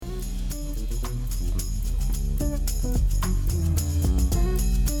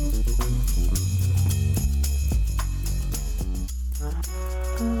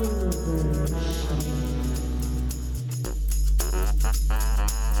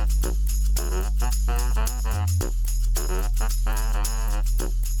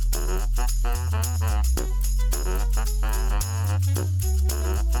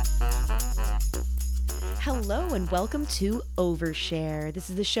welcome to Overshare. This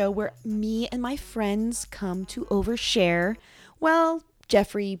is the show where me and my friends come to overshare. Well,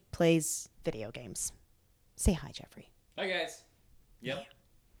 Jeffrey plays video games. Say hi, Jeffrey. Hi, guys. Yep.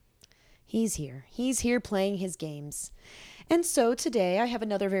 He's here. He's here playing his games. And so today I have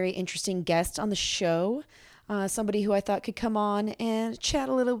another very interesting guest on the show. Somebody who I thought could come on and chat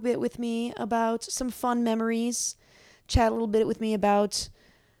a little bit with me about some fun memories. Chat a little bit with me about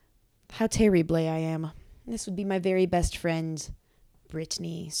how terrible I am. This would be my very best friend,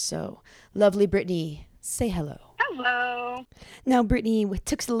 Brittany. So, lovely Brittany, say hello. Hello. Now, Brittany, it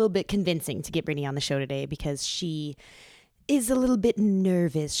took us a little bit convincing to get Brittany on the show today because she is a little bit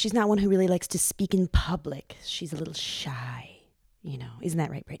nervous. She's not one who really likes to speak in public. She's a little shy. You know, isn't that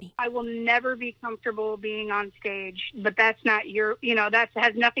right, Brittany? I will never be comfortable being on stage, but that's not that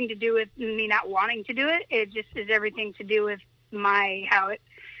has nothing to do with me not wanting to do it. It just is everything to do with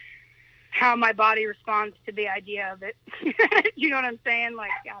how my body responds to the idea of it. You know what I'm saying?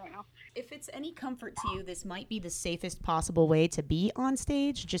 Like, I don't know. If it's any comfort to you, this might be the safest possible way to be on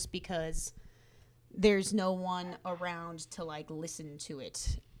stage just because there's no one around to like listen to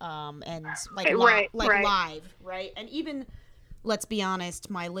it. And like live, right? And even, let's be honest,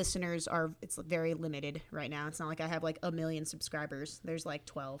 my listeners it's very limited right now. It's not like I have like 1 million subscribers. There's like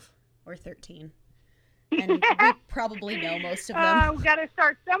 12 or 13. And we probably know most of them. We got to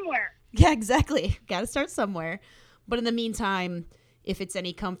start somewhere. Yeah, exactly. Got to start somewhere. But in the meantime, if it's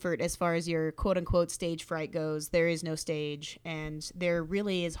any comfort as far as your quote-unquote stage fright goes, there is no stage, and there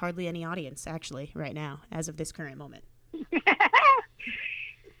really is hardly any audience, actually, right now, as of this current moment.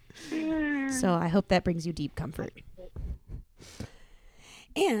 So I hope that brings you deep comfort.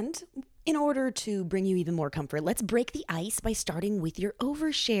 And in order to bring you even more comfort, let's break the ice by starting with your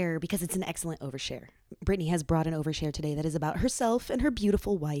overshare, because it's an excellent overshare. Brittany has brought an overshare today that is about herself and her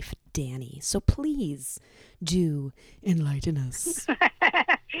beautiful wife, Danny. So please do enlighten us.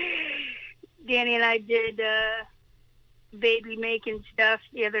 Danny and I did baby making stuff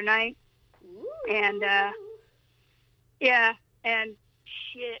the other night. Ooh. And and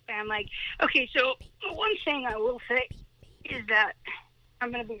shit. I'm like, okay, so one thing I will say is that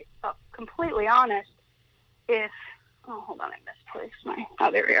I'm going to be completely honest. Hold on, I misplaced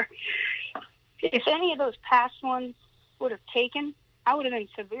there we are. If any of those past ones would have taken, I would have been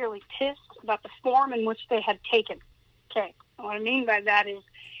severely pissed about the form in which they had taken. Okay, what I mean by that is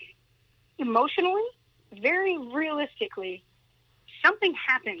emotionally, very realistically, something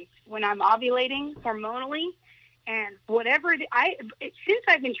happens when I'm ovulating hormonally, and since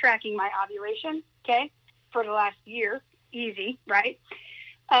I've been tracking my ovulation, okay, for the last year, easy, right?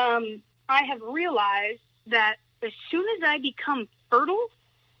 I have realized that as soon as I become fertile,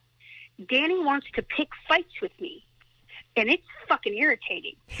 Danny wants to pick fights with me, and it's fucking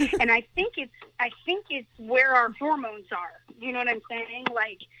irritating. And I think it's where our hormones are. You know what I'm saying?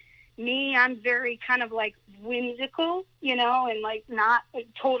 Like me, I'm very kind of like whimsical, and like not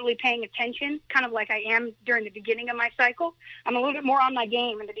totally paying attention, kind of like I am during the beginning of my cycle. I'm a little bit more on my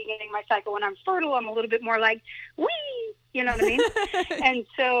game in the beginning of my cycle. When I'm fertile, I'm a little bit more like, wee, you know what I mean? And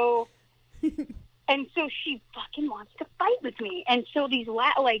so she fucking wants to fight with me. And so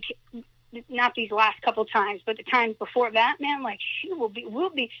not these last couple times, but the times before that, man, like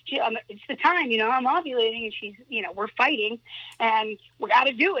it's the time, I'm ovulating and she's, we're fighting and we got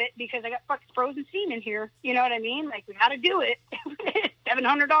to do it because I got fucking frozen semen here. You know what I mean? Like, we got to do it.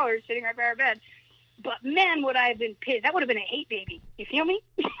 $700 sitting right by our bed. But man, would I have been pissed. That would have been a hate baby. You feel me?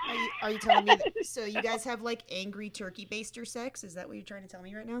 Are you telling me so you guys have like angry turkey baster sex? Is that what you're trying to tell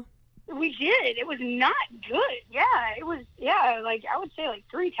me right now? We did. It was not good. Yeah, it was. Yeah, like I would say like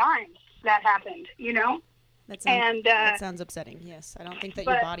 3 times that happened. That sounds upsetting. Yes, I don't think that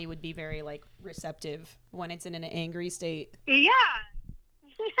your body would be very like receptive when it's in an angry state. Yeah.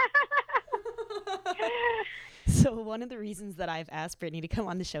 So one of the reasons that I've asked Brittany to come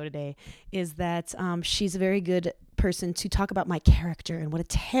on the show today is that she's a very good person to talk about my character and what a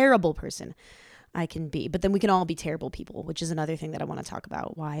terrible person I can be. But then we can all be terrible people, which is another thing that I want to talk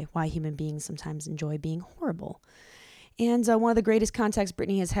about, why human beings sometimes enjoy being horrible. And one of the greatest contacts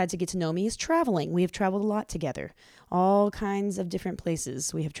Brittany has had to get to know me is traveling. We have traveled a lot together, all kinds of different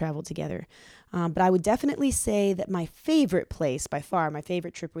places we have traveled together. But I would definitely say that my favorite place, by far, my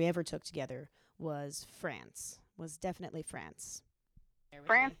favorite trip we ever took together was France, was definitely France.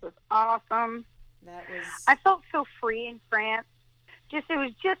 France was awesome. I felt so free in France. It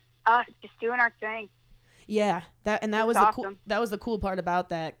was just us just doing our thing. Yeah, that was awesome. That was the cool part about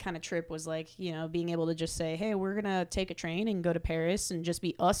that kind of trip was like, being able to just say, hey, we're gonna take a train and go to Paris and just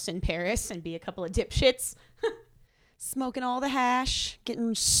be us in Paris and be a couple of dipshits. smoking all the hash,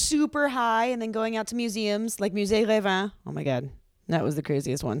 getting super high, and then going out to museums like Musée Rêvin. Oh my God, that was the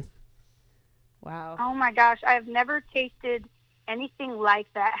craziest one. Wow. Oh my gosh, I've never tasted anything like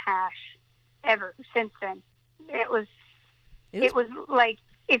that hash ever since then. It was like,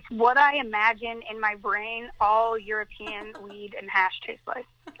 it's what I imagine in my brain all European weed and hash taste like.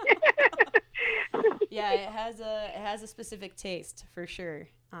 Yeah, it has a specific taste for sure.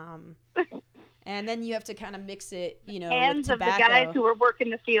 And then you have to kind of mix it, Hands with of the tobacco. guys who were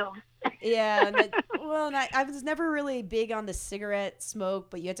working the field. Yeah, I was never really big on the cigarette smoke,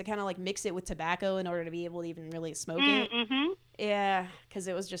 but you had to kind of like mix it with tobacco in order to be able to even really smoke it. Mm-hmm. Yeah, because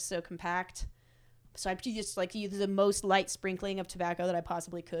it was just so compact. So I just like used the most light sprinkling of tobacco that I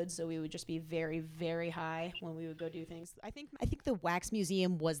possibly could, so we would just be very, very high when we would go do things. I think the wax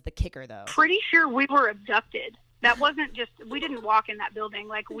museum was the kicker, though. Pretty sure we were abducted. That wasn't just, we didn't walk in that building.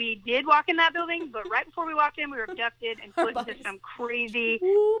 Like, we did walk in that building, but right before we walked in, we were abducted and put into some crazy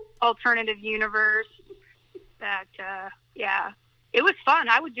alternative universe that, yeah, it was fun.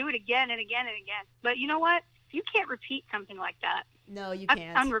 I would do it again and again and again. But you know what? You can't repeat something like that. No, you That's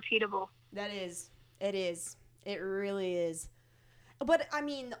can't. unrepeatable. That is. It is. It really is. But, I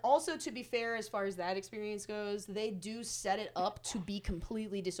mean, also to be fair, as far as that experience goes, they do set it up to be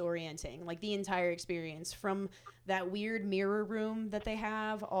completely disorienting. Like, the entire experience. From that weird mirror room that they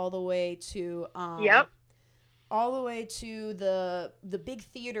have all the way to... Yep. All the way to the big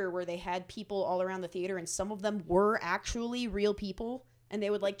theater where they had people all around the theater, and some of them were actually real people. And they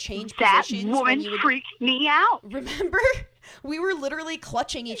would, like, change positions. That woman freaked me out. Remember? We were literally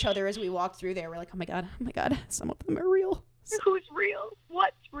clutching each other as we walked through there. We're like, oh my God, some of them are real. Who's real?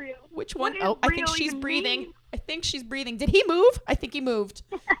 What's real? Which one? What Oh, is I think real she's even breathing. mean? I think she's breathing. Did he move? I think he moved.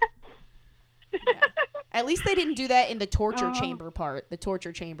 Yeah. At least they didn't do that in the torture chamber part. The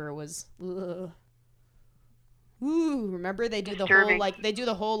torture chamber was... Ugh. Ooh, remember they do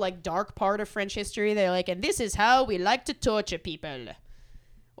the whole dark part of French history. They're like, and this is how we like to torture people.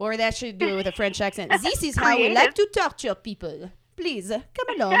 Or that should do it with a French accent. This is how we like to torture people. Please,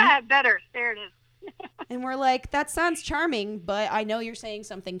 come along. Yeah, better. There it is. And we're like, that sounds charming, but I know you're saying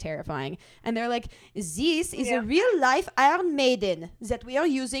something terrifying. And they're like, this is a real-life Iron Maiden that we are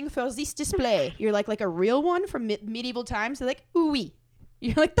using for this display. You're like a real one from medieval times? They're like, oui.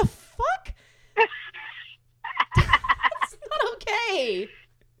 You're like, the fuck? That's not okay.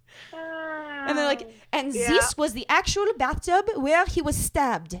 And they're like, and this was the actual bathtub where he was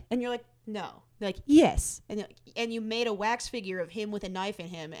stabbed. And you're like, no. They're like, yes. And you made a wax figure of him with a knife in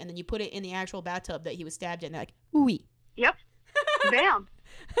him, and then you put it in the actual bathtub that he was stabbed in. They're like, oui. Yep. Bam.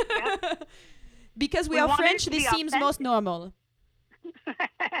 Yep. Because we are French, this seems most normal.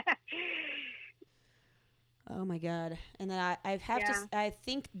 Oh my God. And then I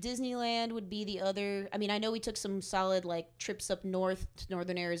think Disneyland would be the other. I mean, I know we took some solid trips up north to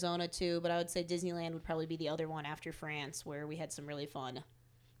northern Arizona too, but I would say Disneyland would probably be the other one after France, where we had some really fun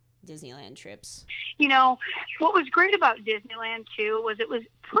Disneyland trips. You know, what was great about Disneyland too was it was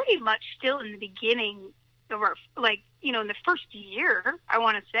pretty much still in the beginning of our, in the first year, I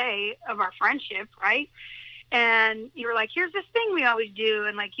want to say, of our friendship, right? And you were like, here's this thing we always do.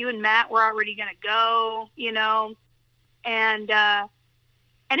 And you and Matt were already going to go, and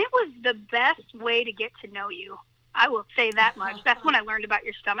it was the best way to get to know you. I will say that much. That's when I learned about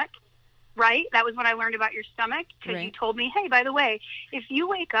your stomach, right? That was when I learned about your stomach, because you told me, hey, by the way, if you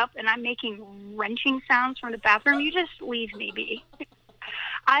wake up and I'm making wrenching sounds from the bathroom, you just leave me be.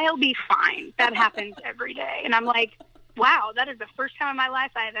 I'll be fine. That happens every day. And I'm like, wow, that is the first time in my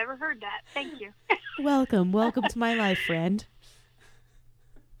life I have ever heard that. Thank you. Welcome to my life, friend.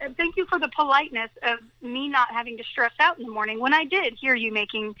 And thank you for the politeness of me not having to stress out in the morning when I did hear you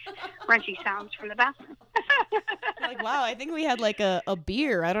making wrenching sounds from the bathroom. Like, wow, I think we had a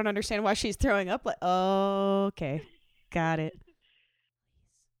beer. I don't understand why she's throwing up. Oh, okay. Got it.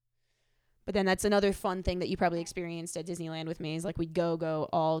 But then that's another fun thing that you probably experienced at Disneyland with me is we'd go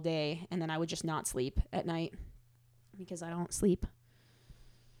all day, and then I would just not sleep at night because I don't sleep.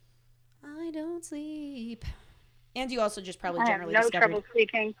 And you also just probably generally discovered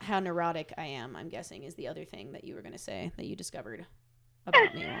how neurotic I am, I'm guessing, is the other thing that you were going to say that you discovered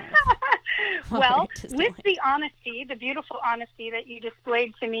about me. Well, with the honesty, the beautiful honesty that you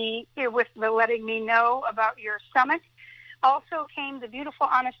displayed to me with the letting me know about your stomach, also came the beautiful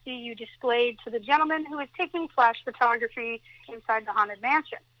honesty you displayed to the gentleman who was taking flash photography inside the Haunted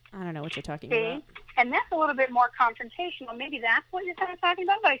Mansion. I don't know what you're talking about. And that's a little bit more confrontational. Maybe that's what you're kind of talking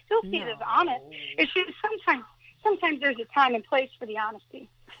about, but I still see it as honest. It's just sometimes there's a time and place for the honesty.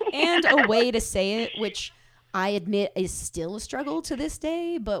 And a way to say it, which I admit is still a struggle to this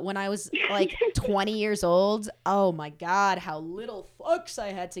day, but when I was like 20 years old, oh my God, how little fucks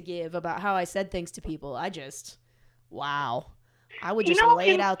I had to give about how I said things to people. Wow. I would just lay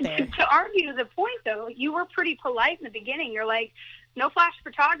it out there. To argue the point, though, you were pretty polite in the beginning. You're like, no flash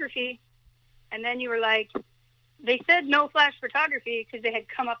photography. And then you were like, they said no flash photography because they had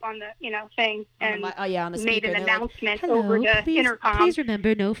come up on the, thing and on the speaker, made an announcement like, over the intercom. Please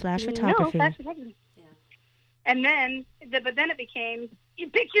remember no flash photography. No flash photography. Yeah. And then, but then it became, your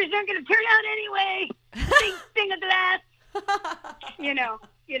pictures aren't going to turn out anyway. Big thing of glass. you know.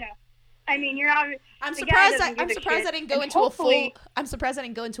 I mean, you're not. I'm surprised I didn't go into a full. I'm surprised I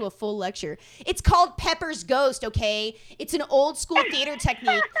didn't go into a full lecture. It's called Pepper's Ghost, okay? It's an old school theater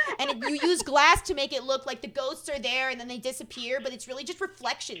technique, and you use glass to make it look like the ghosts are there and then they disappear, but it's really just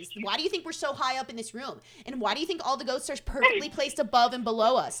reflections. Why do you think we're so high up in this room? And why do you think all the ghosts are perfectly placed above and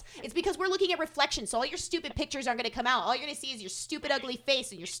below us? It's because we're looking at reflections, so all your stupid pictures aren't going to come out. All you're going to see is your stupid ugly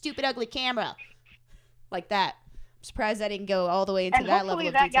face and your stupid ugly camera, like that. I'm surprised I didn't go all the way into that level of detail.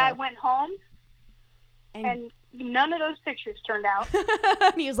 And hopefully that guy went home, and none of those pictures turned out.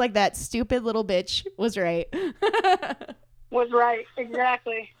 He was like, that stupid little bitch was right. Was right,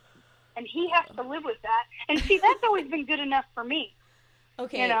 exactly. And he has to live with that. And see, that's always been good enough for me.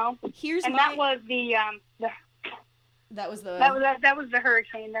 Okay. That was that was the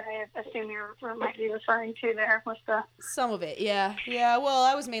hurricane that I assume you might be referring to there. Some of it, yeah. Yeah, well,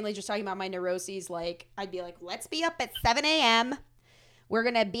 I was mainly just talking about my neuroses. Like, I'd be like, let's be up at 7 a.m. We're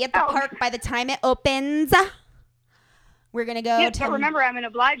going to be at the park by the time it opens. We're going to go. Yes, but remember, I'm an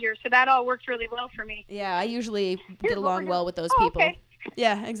obliger, so that all worked really well for me. Yeah, I usually get along well with those people. Okay.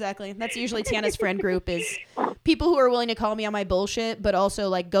 Yeah, exactly. That's usually Tiana's friend group is people who are willing to call me on my bullshit, but also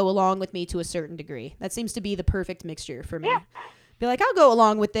like go along with me to a certain degree. That seems to be the perfect mixture for me. Yeah. Be like, I'll go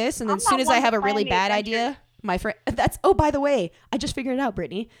along with this, and then as soon as I have a really bad idea, my friend. By the way, I just figured it out,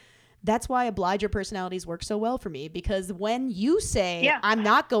 Brittany. That's why obliger personalities work so well for me, because when you say, I'm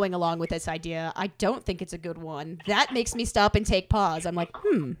not going along with this idea, I don't think it's a good one, that makes me stop and take pause. I'm like,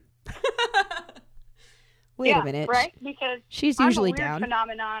 Wait a minute. Right? Because she's usually I'm a weird down.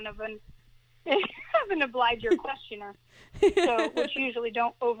 Phenomenon of an obliger questioner, which usually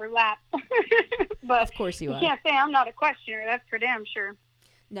don't overlap. But of course you are. You can't say I'm not a questioner. That's for damn sure.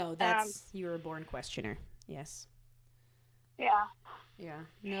 No, that's you're a born questioner. Yes. Yeah. Yeah.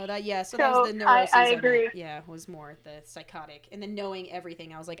 No, so that was the neurosis. I agree. Was more the psychotic. And then knowing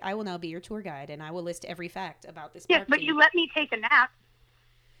everything, I was like, I will now be your tour guide, and I will list every fact about this park. Yes, but you let me take a nap.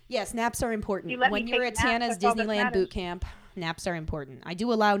 Yes, naps are important. When you're at Tiana's Disneyland boot camp, naps are important. I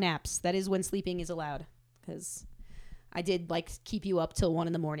do allow naps. That is when sleeping is allowed. Because I did, keep you up till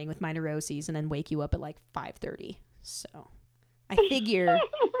 1 a.m. with my neuroses and then wake you up at, 5:30. So I figure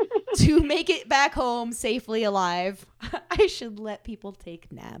to make it back home safely alive, I should let people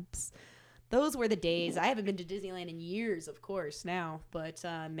take naps. Those were the days. I haven't been to Disneyland in years, of course, now. But,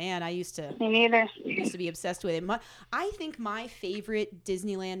 man, I used to... Me neither. Used to be obsessed with it. I think my favorite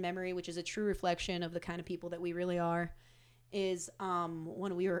Disneyland memory, which is a true reflection of the kind of people that we really are, is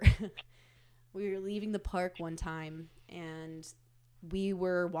when we were leaving the park one time, and we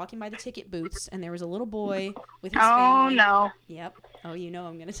were walking by the ticket booths, and there was a little boy with his family. Oh, no. Yep. Oh,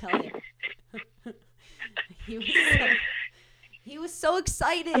 I'm going to tell you. He was so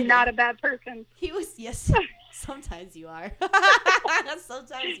excited. I'm not a bad person. He was, yes. Sometimes you are.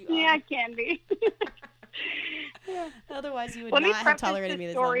 Sometimes you are. Yeah, I can be. Otherwise, you would not have tolerated me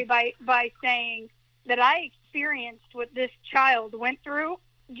this long. Let me preface this story by saying that I experienced what this child went through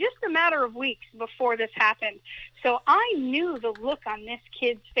just a matter of weeks before this happened. So I knew the look on this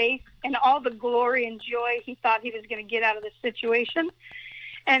kid's face and all the glory and joy he thought he was going to get out of this situation.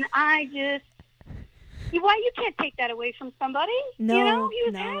 And why you can't take that away from somebody? No, he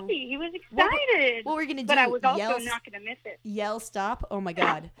was happy. He was excited. What we're gonna do? But I was also not gonna miss it. Yell stop! Oh my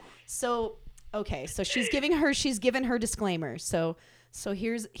God. So she's given her disclaimer. So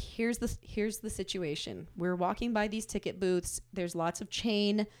here's the situation. We're walking by these ticket booths. There's lots of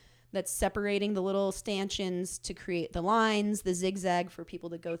chain that's separating the little stanchions to create the lines, the zigzag for people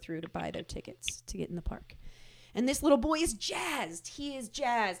to go through to buy their tickets to get in the park. And this little boy is jazzed. He is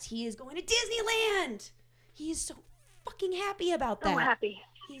jazzed. He is going to Disneyland. He is so fucking happy about that. So happy.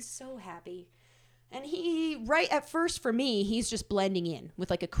 He's so happy. And right at first for me, he's just blending in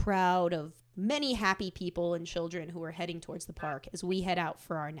with a crowd of many happy people and children who are heading towards the park as we head out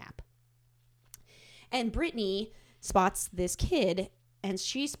for our nap. And Brittany spots this kid, and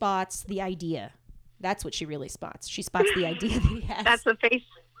she spots the idea. That's what she really spots. She spots the idea that he has. That's the face.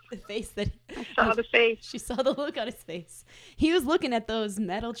 The face that I saw the face. she saw the look on his face. He was looking at those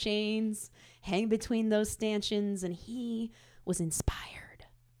metal chains hanging between those stanchions, and he was inspired.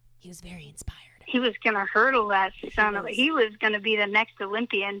 He was very inspired. He was going to hurdle that son of a... was. He was going to be the next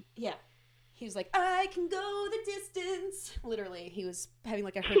Olympian. Yeah. He was like, I can go the distance. Literally, he was having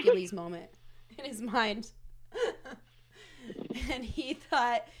like a Hercules moment in his mind. And he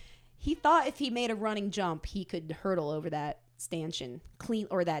thought if he made a running jump, he could hurdle over that stanchion clean,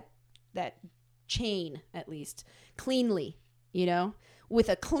 or that chain at least cleanly, you know? With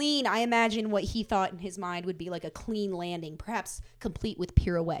a clean, I imagine what he thought in his mind would be like a clean landing, perhaps complete with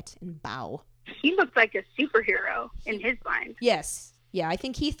pirouette and bow. He looked like a superhero in his mind. Yes. Yeah, I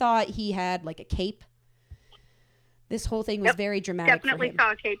think he thought he had like a cape. This whole thing was very dramatic Definitely for him.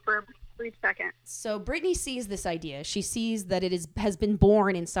 saw a cape for a brief second. So Brittany sees this idea. She sees that it has been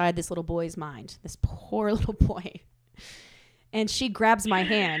born inside this little boy's mind, this poor little boy. And she grabs my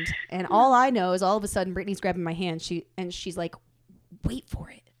hand, and all I know is all of a sudden Brittany's grabbing my hand. She's like, "Wait for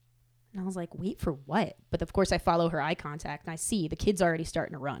it." And I was like, "Wait for what?" But of course I follow her eye contact, and I see the kid's already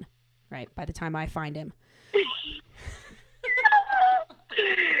starting to run, right? By the time I find him.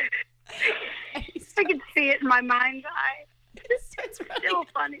 I can see it in my mind's eye. It's So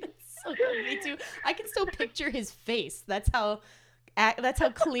funny. So good, me too. I can still picture his face. That's how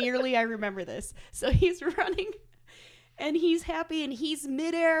clearly I remember this. So he's running, and he's happy, and he's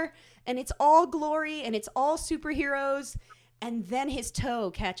midair, and it's all glory, and it's all superheroes, and then his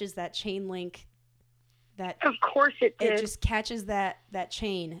toe catches that chain link. Of course it did. It just catches that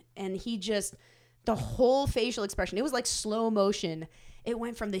chain, and the whole facial expression, it was like slow motion. It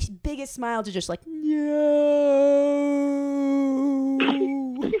went from the biggest smile to just like, no.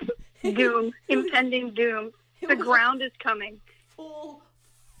 Doom. Impending doom. The ground is coming. Full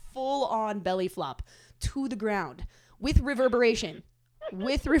on belly flop to the ground with reverberation.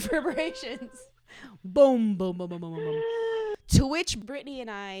 With reverberations. Boom, boom, boom, boom, boom, boom, boom. To which Brittany and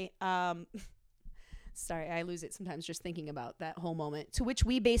I, sorry, I lose it sometimes just thinking about that whole moment. To which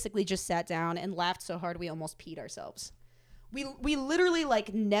we basically just sat down and laughed so hard we almost peed ourselves. We literally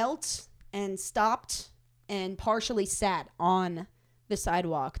like knelt and stopped and partially sat on the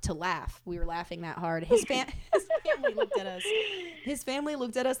sidewalk to laugh. We were laughing that hard. His family looked at us. His family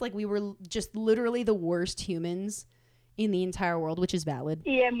looked at us like we were just literally the worst humans in the entire world, which is valid.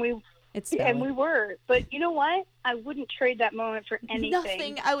 Yeah, and we were. But you know what? I wouldn't trade that moment for anything.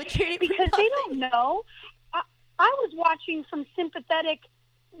 Nothing. I would trade it for because nothing. they don't know. I was watching from sympathetic,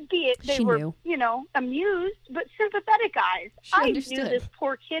 be it they She were, knew. amused, but sympathetic eyes. She I understood. knew this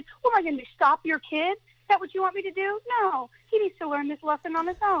poor kid. What am I going to do? Stop your kid? Is that what you want me to do? No. He needs to learn this lesson on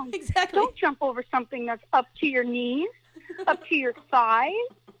his own. Exactly. Don't jump over something that's up to your knees, up to your thighs.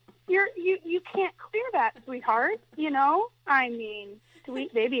 You can't clear that, sweetheart. I mean,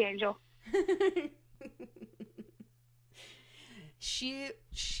 sweet baby angel.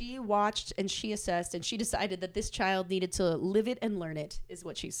 She watched and she assessed and she decided that this child needed to live it and learn it, is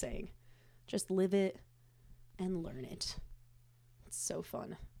what she's saying. Just live it and learn it. It's so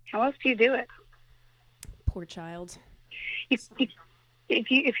fun. How else do you do it? Poor child.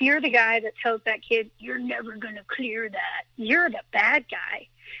 If you're the guy that tells that kid, you're never going to clear that, you're the bad guy.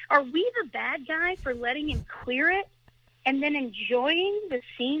 Are we the bad guy for letting him clear it and then enjoying the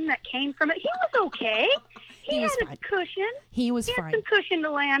scene that came from it? He was okay. He was had fine. a cushion. He was He had fine. some cushion to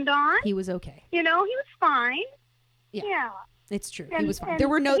land on. He was okay. He was fine. Yeah. It's true. He And- was fine. and There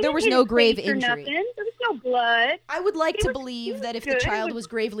was he no didn't hit his grave face or injury. nothing. There was no blood. I would like He to was- believe he that was if the good. child He was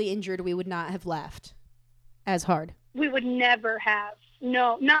gravely injured, we would not have laughed as hard. We would never have.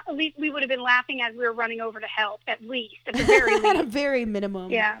 No, not at least. We would have been laughing as we were running over to help. At least, at the very At a least. very minminimum.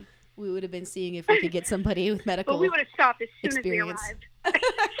 Yeah. We would have been seeing if we could get somebody with medical But we would have stopped as soon experience. as we arrived.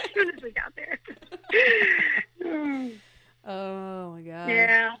 As soon as we got there. Oh my god.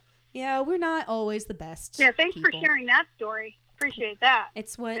 Yeah. Yeah, we're not always the best. Yeah. Thanks for people. sharing that story. Appreciate that.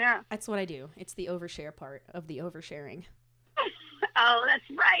 It's what Yeah. That's what I do. It's the overshare part of the oversharing. Oh, that's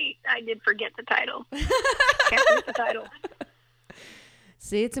right. I did forget the title. Can't forget the title.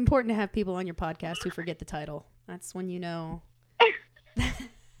 See, it's important to have people on your podcast who forget the title. That's when you know.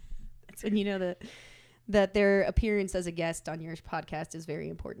 That's when you know that their appearance as a guest on your podcast is very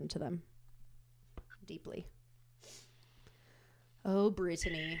important to them. Deeply. Oh,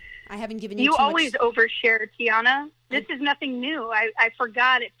 Brittany. I haven't given you You too always much. overshare, Tiana. This is nothing new. I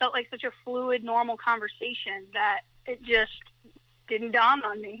forgot. It felt like such a fluid, normal conversation that it just didn't dawn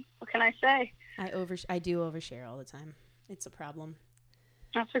on me. What can I say? I do overshare all the time. It's a problem.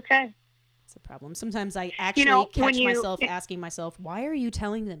 That's okay. It's a problem. Sometimes I actually when catch you- myself asking myself, why are you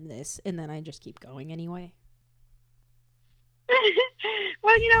telling them this? And then I just keep going anyway.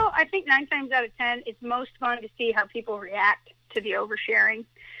 Well, I think 9 times out of 10, it's most fun to see how people react to the oversharing.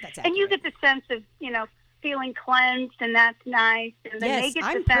 That's And you accurate. get the sense of, feeling cleansed, and that's nice. And then they Yes, get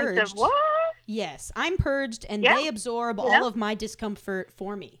I'm the sense purged. of, what? Yes, I'm purged, and Yeah. they absorb You all know? of my discomfort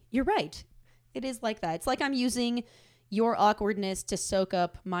for me. You're right. It is like that. It's like I'm using your awkwardness to soak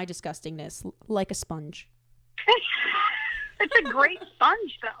up my disgustingness like a sponge. It's a great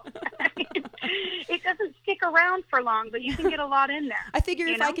sponge, though. It doesn't stick around for long, but you can get a lot in there. I figure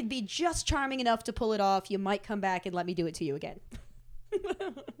if I know? could be just charming enough to pull it off, you might come back and let me do it to you again.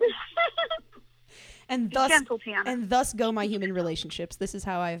 and Be thus gentle, Tiana. and thus go my human relationships. This is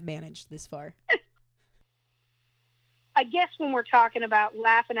how I've managed this far. I guess when we're talking about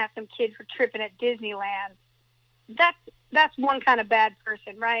laughing at some kid for tripping at Disneyland, that's one kind of bad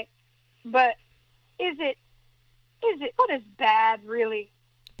person, right? But is it what is bad really?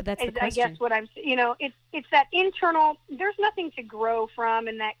 But that's the I question. guess what I'm, it's that internal. There's nothing to grow from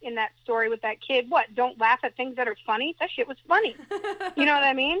in that story with that kid. What? Don't laugh at things that are funny. That shit was funny. You know what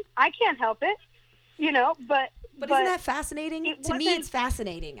I mean? I can't help it. But isn't that fascinating? it To me, wasn't- it's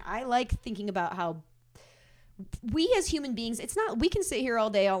fascinating. I like thinking about how we as human beings, it's not, we can sit here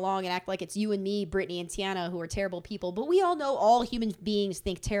all day all long and act like it's you and me, Brittany and Tiana, who are terrible people, but we all know all human beings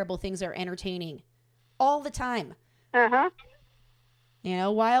think terrible things are entertaining all the time. Uh-huh.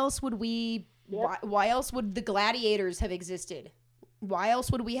 Why else would we, Yep. why else would the gladiators have existed? Why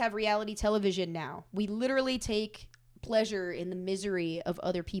else would we have reality television now? We literally take pleasure in the misery of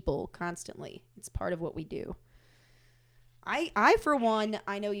other people constantly. It's part of what we do. I for one,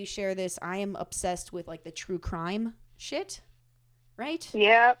 I know you share this, I am obsessed with like the true crime shit, right?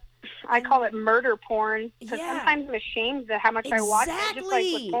 Yep. I call it murder porn because Yeah. sometimes I'm ashamed of how much I watch it, just like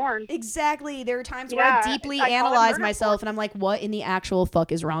with porn. Exactly. There are times where Yeah, I deeply I call it analyze murder myself porn. and I'm like, what in the actual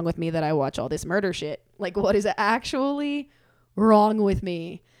fuck is wrong with me that I watch all this murder shit? Like, what is actually wrong with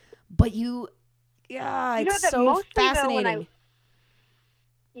me? But it's that so mostly, though, fascinating.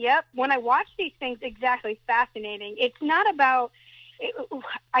 Yep. When I watch these things, exactly, fascinating. It's not about.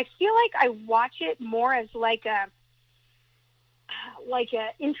 I feel like I watch it more as like a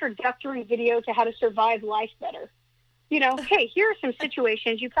introductory video to how to survive life better. Hey, here are some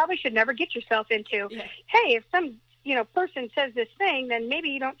situations you probably should never get yourself into. Yeah. Hey, if some person says this thing, then maybe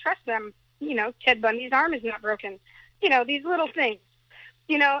you don't trust them. Ted Bundy's arm is not broken. These little things.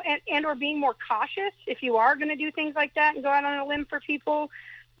 And or being more cautious if you are going to do things like that and go out on a limb for people.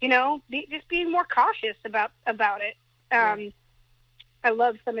 Just being more cautious about it. I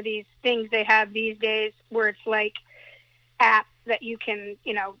love some of these things they have these days where it's like apps that you can,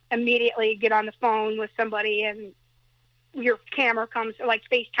 immediately get on the phone with somebody and your camera comes like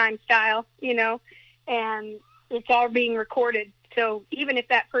FaceTime style, and it's all being recorded. So even if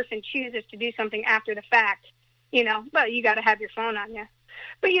that person chooses to do something after the fact, well, you got to have your phone on you.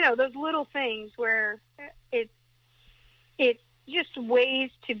 But, those little things where it's just ways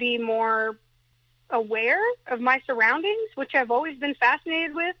to be more aware of my surroundings, which I've always been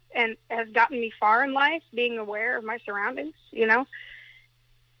fascinated with and has gotten me far in life, being aware of my surroundings,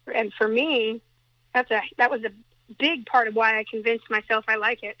 And for me, that was a big part of why I convinced myself I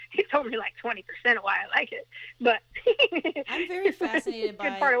like it. It's only like 20% of why I like it. But I'm very fascinated by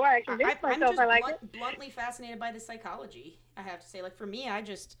good part of why I convinced myself I like it. bluntly fascinated by the psychology, I have to say. Like, for me,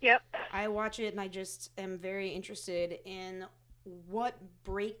 Yep. I watch it and I just am very interested in what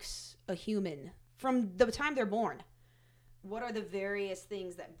breaks a human from the time they're born. What are the various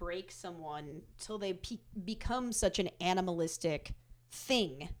things that break someone till they become such an animalistic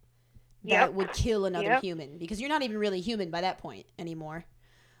thing that would kill another human? Because you're not even really human by that point anymore.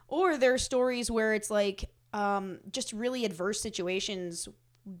 Or there are stories where it's like just really adverse situations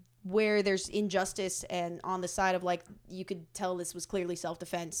where there's injustice and on the side of like, you could tell this was clearly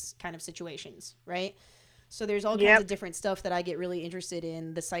self-defense kind of situations, right? So there's all kinds of different stuff that I get really interested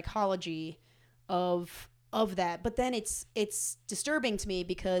in, the psychology of that. But then it's disturbing to me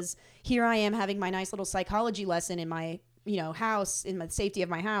because here I am having my nice little psychology lesson in my house, in the safety of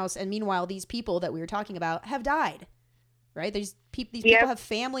my house, and meanwhile these people that we were talking about have died, right? These people have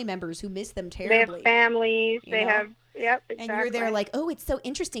family members who miss them terribly. They have families. They have exactly. And you're there like, oh, it's so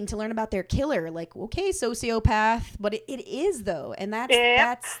interesting to learn about their killer. Like, okay, sociopath, but it is though, and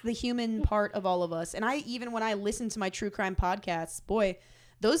that's the human part of all of us. And even when I listen to my true crime podcasts, boy,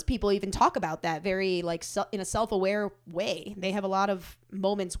 those people even talk about that very like in a self-aware way. They have a lot of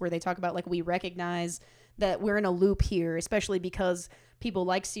moments where they talk about like, we recognize that we're in a loop here, especially because people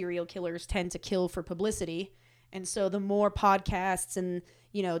like serial killers tend to kill for publicity. And so the more podcasts and,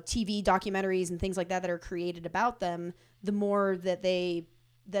 TV documentaries and things like that are created about them, the more that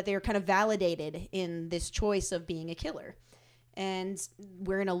they're kind of validated in this choice of being a killer. And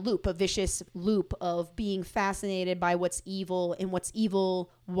we're in a loop, a vicious loop of being fascinated by what's evil and what's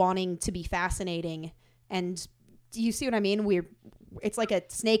evil wanting to be fascinating. And do you see what I mean? It's like a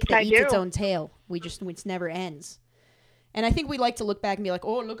snake that eats its own tail. It never ends. And I think we like to look back and be like,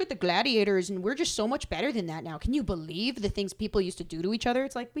 oh, look at the gladiators, and we're just so much better than that now. Can you believe the things people used to do to each other?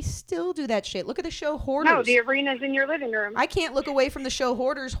 It's like, we still do that shit. Look at the show Hoarders. No, the arena's in your living room. I can't look away from the show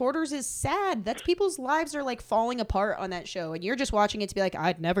Hoarders. Hoarders is sad. That's people's lives are like falling apart on that show, and you're just watching it to be like,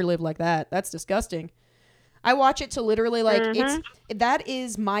 I'd never live like that. That's disgusting. I watch it to literally like, that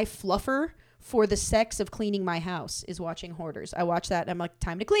is my fluffer for the sex of cleaning my house, is watching Hoarders. I watch that and I'm like,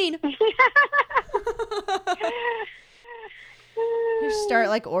 time to clean. You start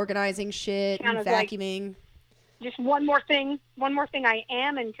like organizing shit and vacuuming. Like, just one more thing I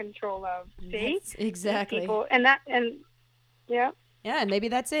am in control of. See? That's exactly. People, yeah. Yeah, and maybe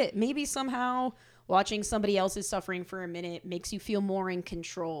that's it. Maybe somehow watching somebody else's suffering for a minute makes you feel more in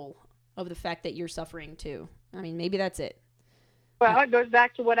control of the fact that you're suffering too. I mean, maybe that's it. Well, it goes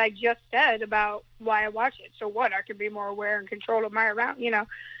back to what I just said about why I watch it. So what? I could be more aware and control of my around.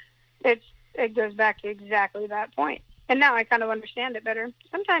 It goes back to exactly that point. And now I kind of understand it better.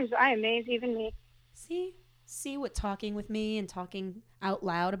 Sometimes I amaze even me. See what talking with me and talking out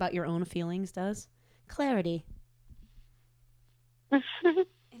loud about your own feelings does? Clarity. It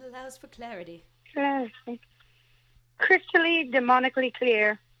allows for clarity. Clarity. Crystally, demonically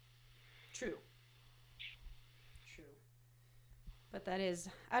clear. True. But that is,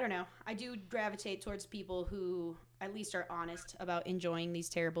 I don't know. I do gravitate towards people who at least are honest about enjoying these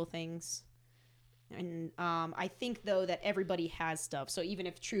terrible things. And I think, though, that everybody has stuff. So even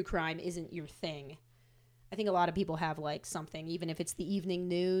if true crime isn't your thing, I think a lot of people have, like, something, even if it's the evening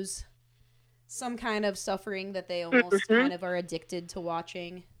news, some kind of suffering that they almost kind of are addicted to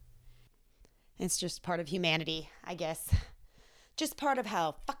watching. It's just part of humanity, I guess. Just part of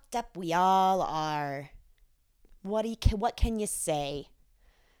how fucked up we all are. What can you say?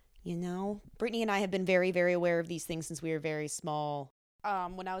 You know? Brittany and I have been very, very aware of these things since we were very small.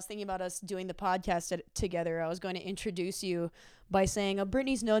 When I was thinking about us doing the podcast together, I was going to introduce you by saying,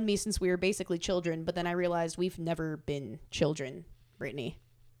 Brittany's known me since we were basically children, but then I realized we've never been children, Brittany.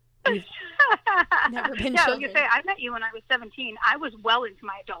 We've never been children. I was going to say, I met you when I was 17. I was well into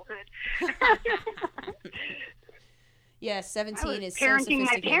my adulthood. Yeah, 17 is parenting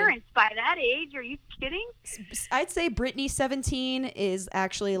so my parents by that age. Are you kidding? I'd say Brittany 17 is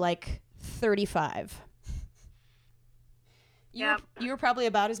actually like 35. You were probably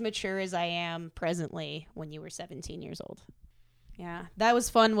about as mature as I am presently when you were 17 years old. Yeah, that was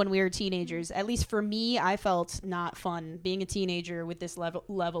fun when we were teenagers. At least for me, I felt not fun being a teenager with this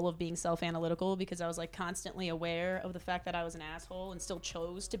level of being self-analytical, because I was like constantly aware of the fact that I was an asshole and still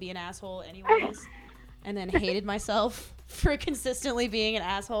chose to be an asshole anyways. And then hated myself for consistently being an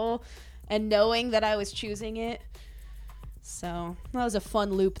asshole and knowing that I was choosing it. So that was a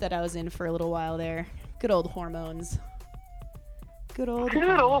fun loop that I was in for a little while there. Good old hormones. Good old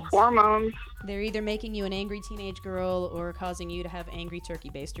hormones. They're either making you an angry teenage girl or causing you to have angry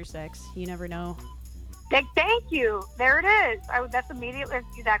turkey baster sex. You never know. Thank you. There it is. That's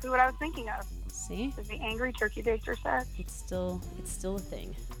exactly what I was thinking of. See? The angry turkey baster sex. It's still a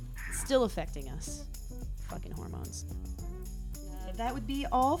thing. It's still affecting us. Fucking hormones. That would be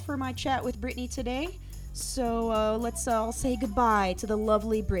all for my chat with Brittany today. So let's all say goodbye to the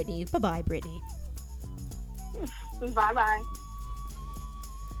lovely Brittany. Bye-bye, Brittany. Bye-bye.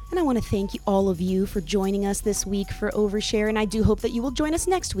 And I want to thank all of you for joining us this week for Overshare, and I do hope that you will join us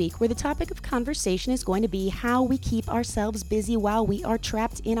next week, where the topic of conversation is going to be how we keep ourselves busy while we are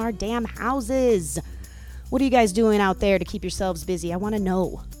trapped in our damn houses. What are you guys doing out there to keep yourselves busy? I want to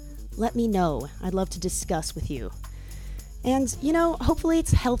know. Let me know. I'd love to discuss with you. And, hopefully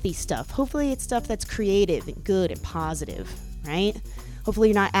it's healthy stuff. Hopefully it's stuff that's creative and good and positive, right? Hopefully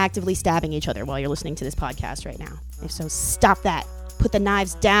you're not actively stabbing each other while you're listening to this podcast right now. If so, stop that. Put the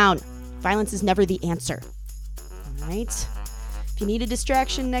knives down. Violence is never the answer. All right? If you need a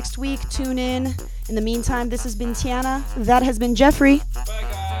distraction next week, tune in. In the meantime, this has been Tiana. That has been Jeffrey. Bye,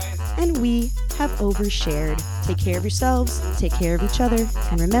 guys. And we have overshared. Take care of yourselves, take care of each other,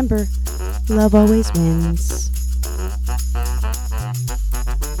 and remember, love always wins.